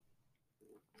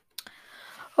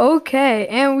Okay,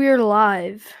 and we're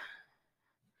live.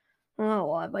 Well, not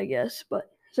live, I guess,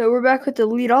 but so we're back with the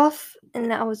lead off,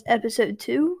 and that was episode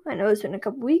 2. I know it's been a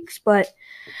couple weeks, but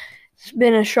it's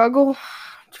been a struggle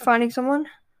finding someone.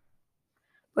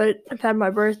 But I've had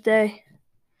my birthday,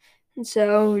 and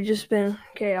so we've just been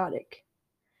chaotic.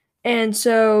 And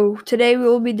so today we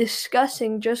will be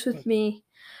discussing, just with me,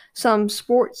 some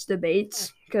sports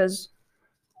debates, because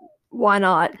why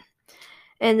not?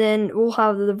 And then we'll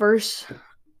have the verse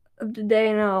of the day,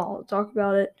 and I'll talk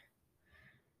about it.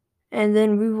 And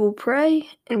then we will pray,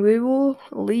 and we will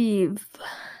leave.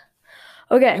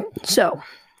 Okay, so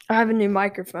I have a new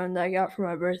microphone that I got for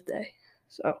my birthday.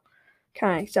 So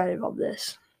kind of excited about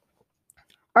this.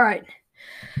 All right.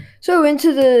 So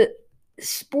into the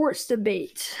sports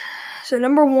debate. So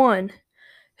number 1,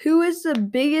 who is the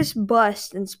biggest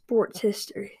bust in sports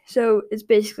history? So it's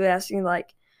basically asking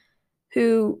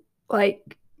who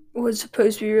was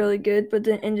supposed to be really good but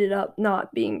then ended up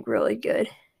not being really good.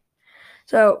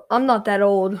 So I'm not that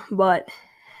old, but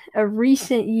of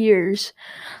recent years,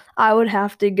 I would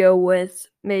have to go with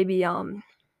maybe I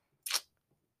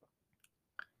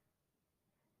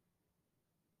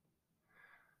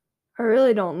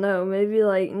really don't know. Maybe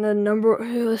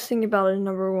let's think about it,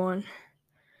 number 1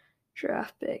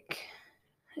 draft pick.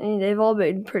 I mean, they've all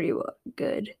been pretty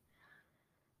good.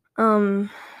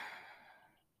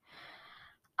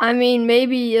 I mean,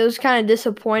 maybe it was kind of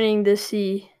disappointing to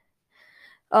see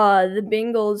the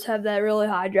Bengals have that really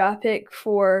high draft pick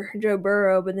for Joe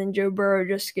Burrow, but then Joe Burrow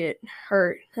just get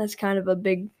hurt. That's kind of but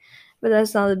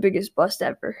that's not the biggest bust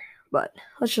ever. But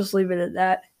let's just leave it at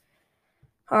that.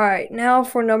 All right, now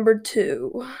for number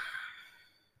 2.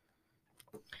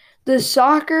 Does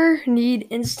soccer need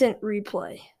instant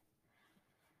replay?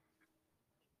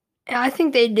 I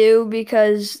think they do,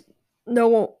 because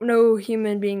no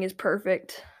human being is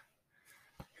perfect.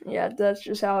 Yeah, that's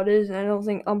just how it is, and I don't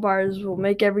think umpires will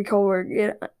make every call or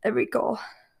get every call.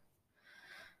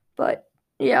 But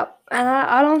yeah, and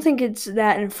I don't think it's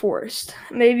that enforced.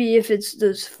 Maybe if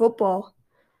does football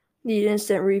need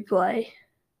instant replay,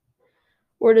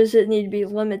 or does it need to be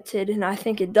limited? And I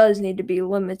think it does need to be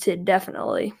limited,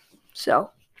 definitely. So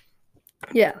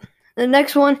yeah, the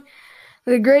next one.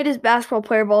 The greatest basketball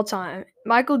player of all time,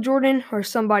 Michael Jordan or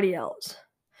somebody else?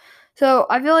 So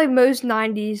I feel like most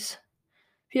 90s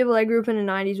people that grew up in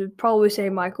the 90s would probably say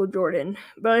Michael Jordan.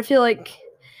 But I feel like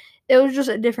it was just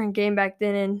a different game back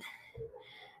then, and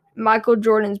Michael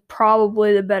Jordan's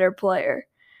probably the better player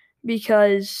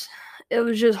because it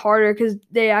was just harder because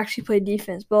they actually played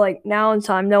defense. But now in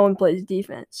time, no one plays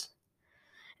defense,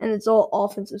 and it's all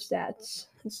offensive stats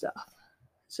and stuff.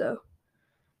 So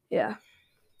yeah.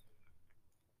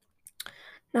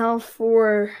 Now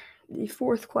for the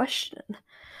 4th question.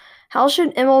 How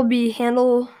should MLB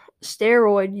handle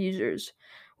steroid users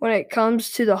when it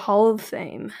comes to the Hall of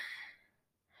Fame?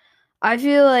 I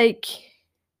feel like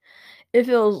if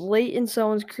it was late in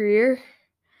someone's career,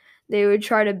 they would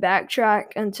try to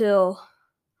backtrack until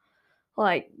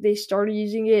they started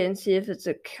using it and see if it's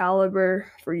a caliber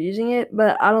for using it.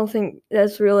 But I don't think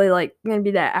that's really going to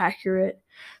be that accurate.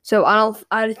 So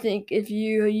I think if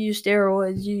you use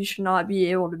steroids, you should not be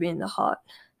able to be in the Hall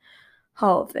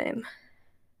of Fame.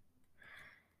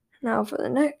 Now for the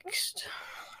next.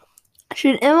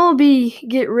 Should MLB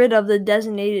get rid of the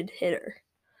designated hitter?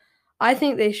 I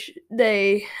think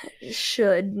they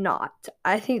should not.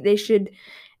 I think they should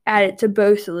add it to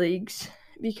both leagues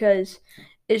because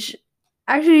it's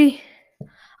actually,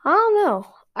 I don't know.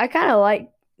 I kind of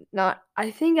not. I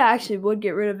think I actually would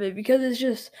get rid of it because it's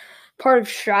just part of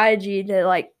strategy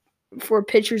to for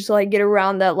pitchers to get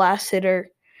around that last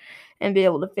hitter and be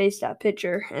able to face that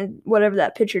pitcher and whatever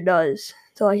that pitcher does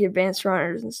to advance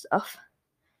runners and stuff.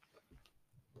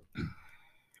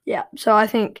 Yeah, so I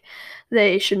think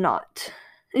they should not.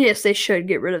 Yes, they should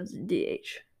get rid of the DH.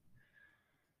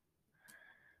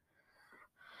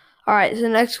 All right, so the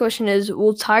next question is,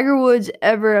 will Tiger Woods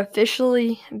ever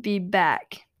officially be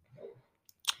back?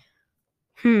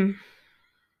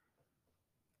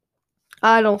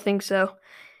 I don't think so.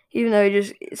 Even though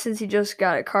since he just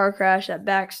got a car crash, that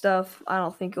back stuff, I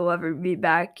don't think he'll ever be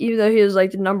back. Even though he was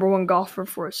the number 1 golfer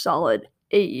for a solid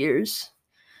 8 years.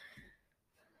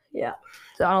 Yeah,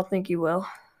 so I don't think he will.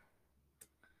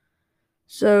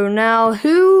 So now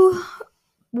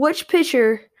which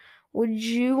pitcher would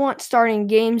you want starting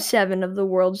Game 7 of the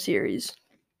World Series?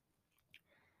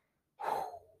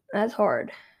 That's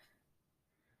hard.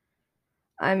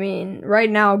 I mean, right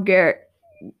now,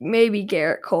 maybe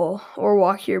Gerrit Cole or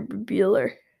Walker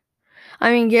Buehler.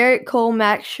 I mean, Gerrit Cole,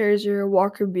 Max Scherzer,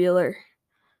 Walker Buehler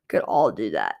could all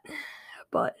do that.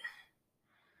 But,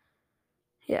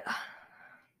 yeah.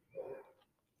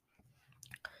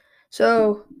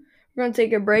 So we're gonna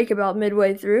take a break about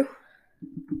midway through.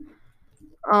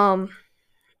 And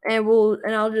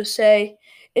I'll just say,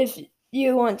 if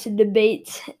you want to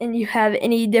debate and you have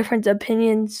any different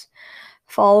opinions,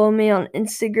 follow me on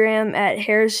Instagram at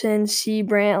Harrison C.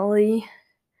 Brantley.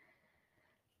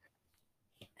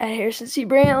 At Harrison C.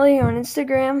 Brantley on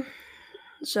Instagram.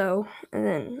 So, and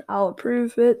then I'll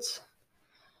approve it.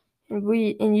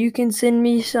 And you can send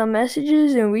me some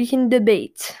messages and we can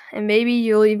debate. And maybe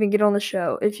you'll even get on the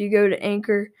show if you go to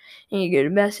Anchor and you get a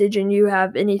message and you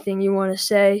have anything you want to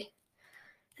say,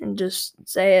 and just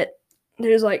say it.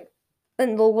 There's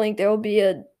in the link there will be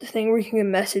a thing where you can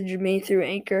message me through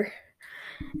Anchor,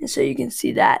 and so you can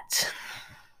see that.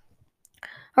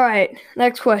 All right,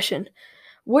 next question.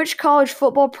 Which college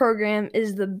football program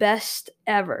is the best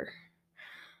ever?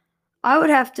 I would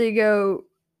have to go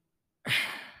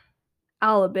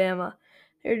Alabama.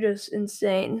 They're just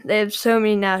insane. They have so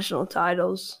many national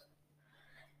titles.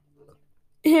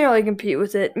 You can't really compete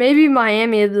with it. Maybe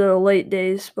Miami of the late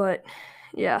days, but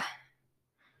yeah.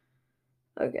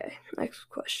 Okay, next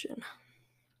question.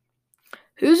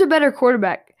 Who's a better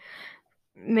quarterback,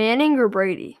 Manning or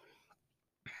Brady?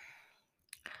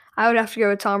 I would have to go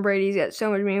with Tom Brady. He's got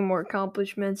so many more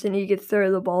accomplishments, and he could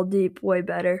throw the ball deep way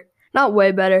better. Not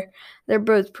way better. They're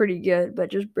both pretty good,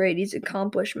 but just Brady's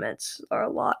accomplishments are a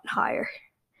lot higher.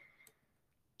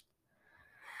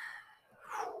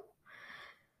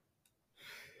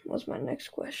 What's my next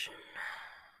question?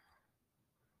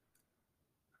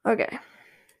 Okay.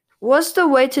 What's the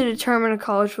way to determine a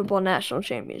college football national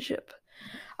championship?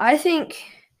 I think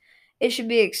it should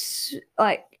be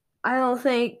I don't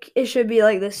think it should be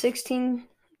like the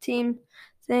 16-team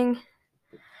thing,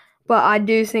 but I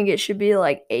do think it should be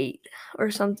like 8 or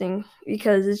something,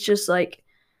 because it's just like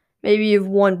maybe you have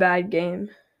one bad game.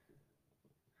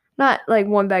 Not like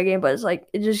one bad game, but it's like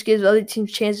it just gives other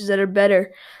teams chances that are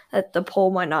better that the poll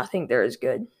might not think they're as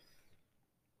good.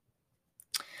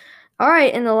 All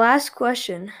right, and the last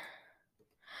question.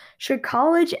 Should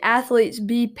college athletes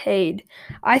be paid?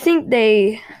 I think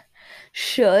they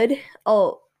should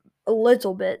a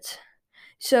little bit.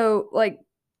 So,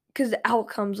 because the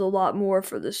outcome's a lot more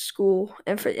for the school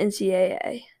and for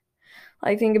NCAA.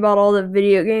 Like, think about all the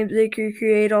video games they could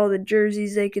create, all the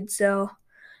jerseys they could sell.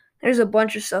 There's a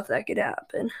bunch of stuff that could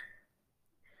happen.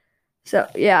 So,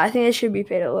 yeah, I think they should be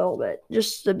paid a little bit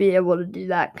just to be able to do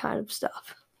that kind of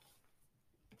stuff.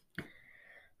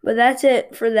 But that's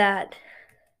it for that.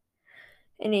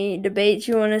 Any debates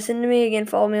you want to send to me? Again,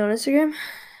 follow me on Instagram.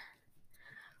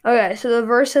 Okay, so the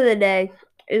verse of the day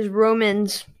is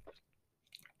Romans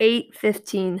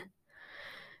 8:15.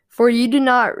 For you do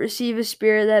not receive a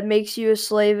spirit that makes you a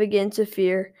slave again to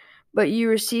fear, but you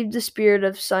received the spirit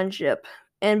of sonship,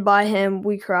 and by him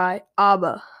we cry,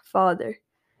 Abba, Father.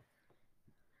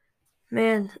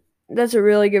 Man, that's a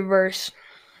really good verse.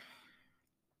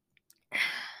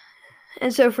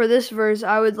 And so for this verse,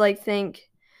 I would think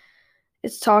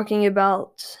it's talking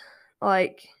about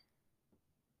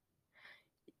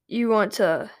you want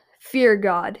to fear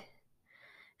God,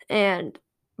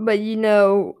 but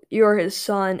you're his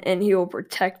son and he will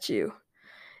protect you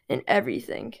in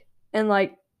everything. And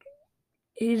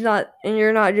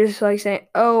you're not just saying,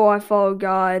 oh, I follow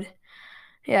God.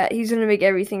 Yeah, he's going to make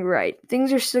everything right.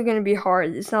 Things are still going to be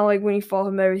hard. It's not like when you follow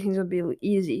him, everything's going to be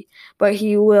easy, but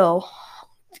he will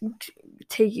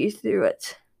take you through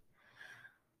it.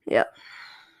 Yeah.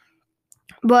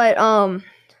 But,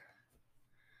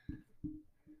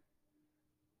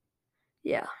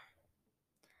 yeah.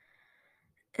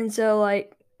 And so,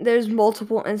 there's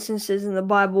multiple instances in the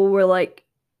Bible where,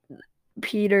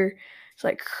 Peter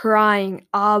is, crying,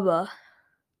 Abba.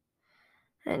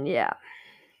 And, yeah.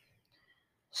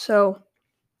 So,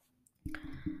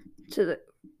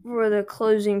 for the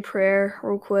closing prayer,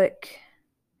 real quick.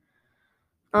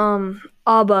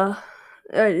 Abba,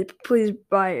 please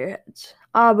bow your heads.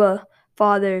 Abba,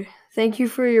 Father, thank you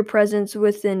for your presence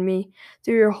within me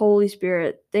through your Holy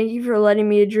Spirit. Thank you for letting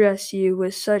me address you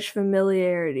with such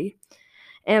familiarity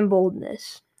and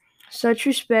boldness, such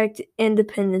respect and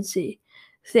dependency.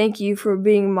 Thank you for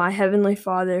being my Heavenly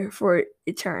Father for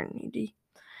eternity.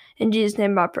 In Jesus'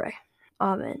 name I pray.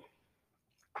 Amen.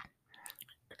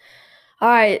 All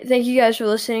right, thank you guys for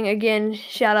listening. Again,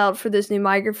 shout out for this new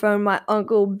microphone, my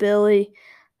Uncle Billy,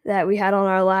 that we had on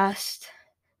our last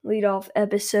leadoff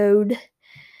episode.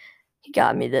 He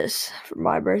got me this for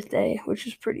my birthday, which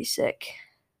was pretty sick.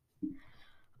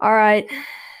 All right.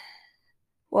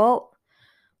 Well,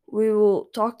 we will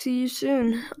talk to you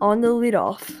soon on the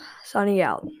leadoff. Signing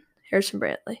out. Harrison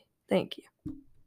Brantley. Thank you.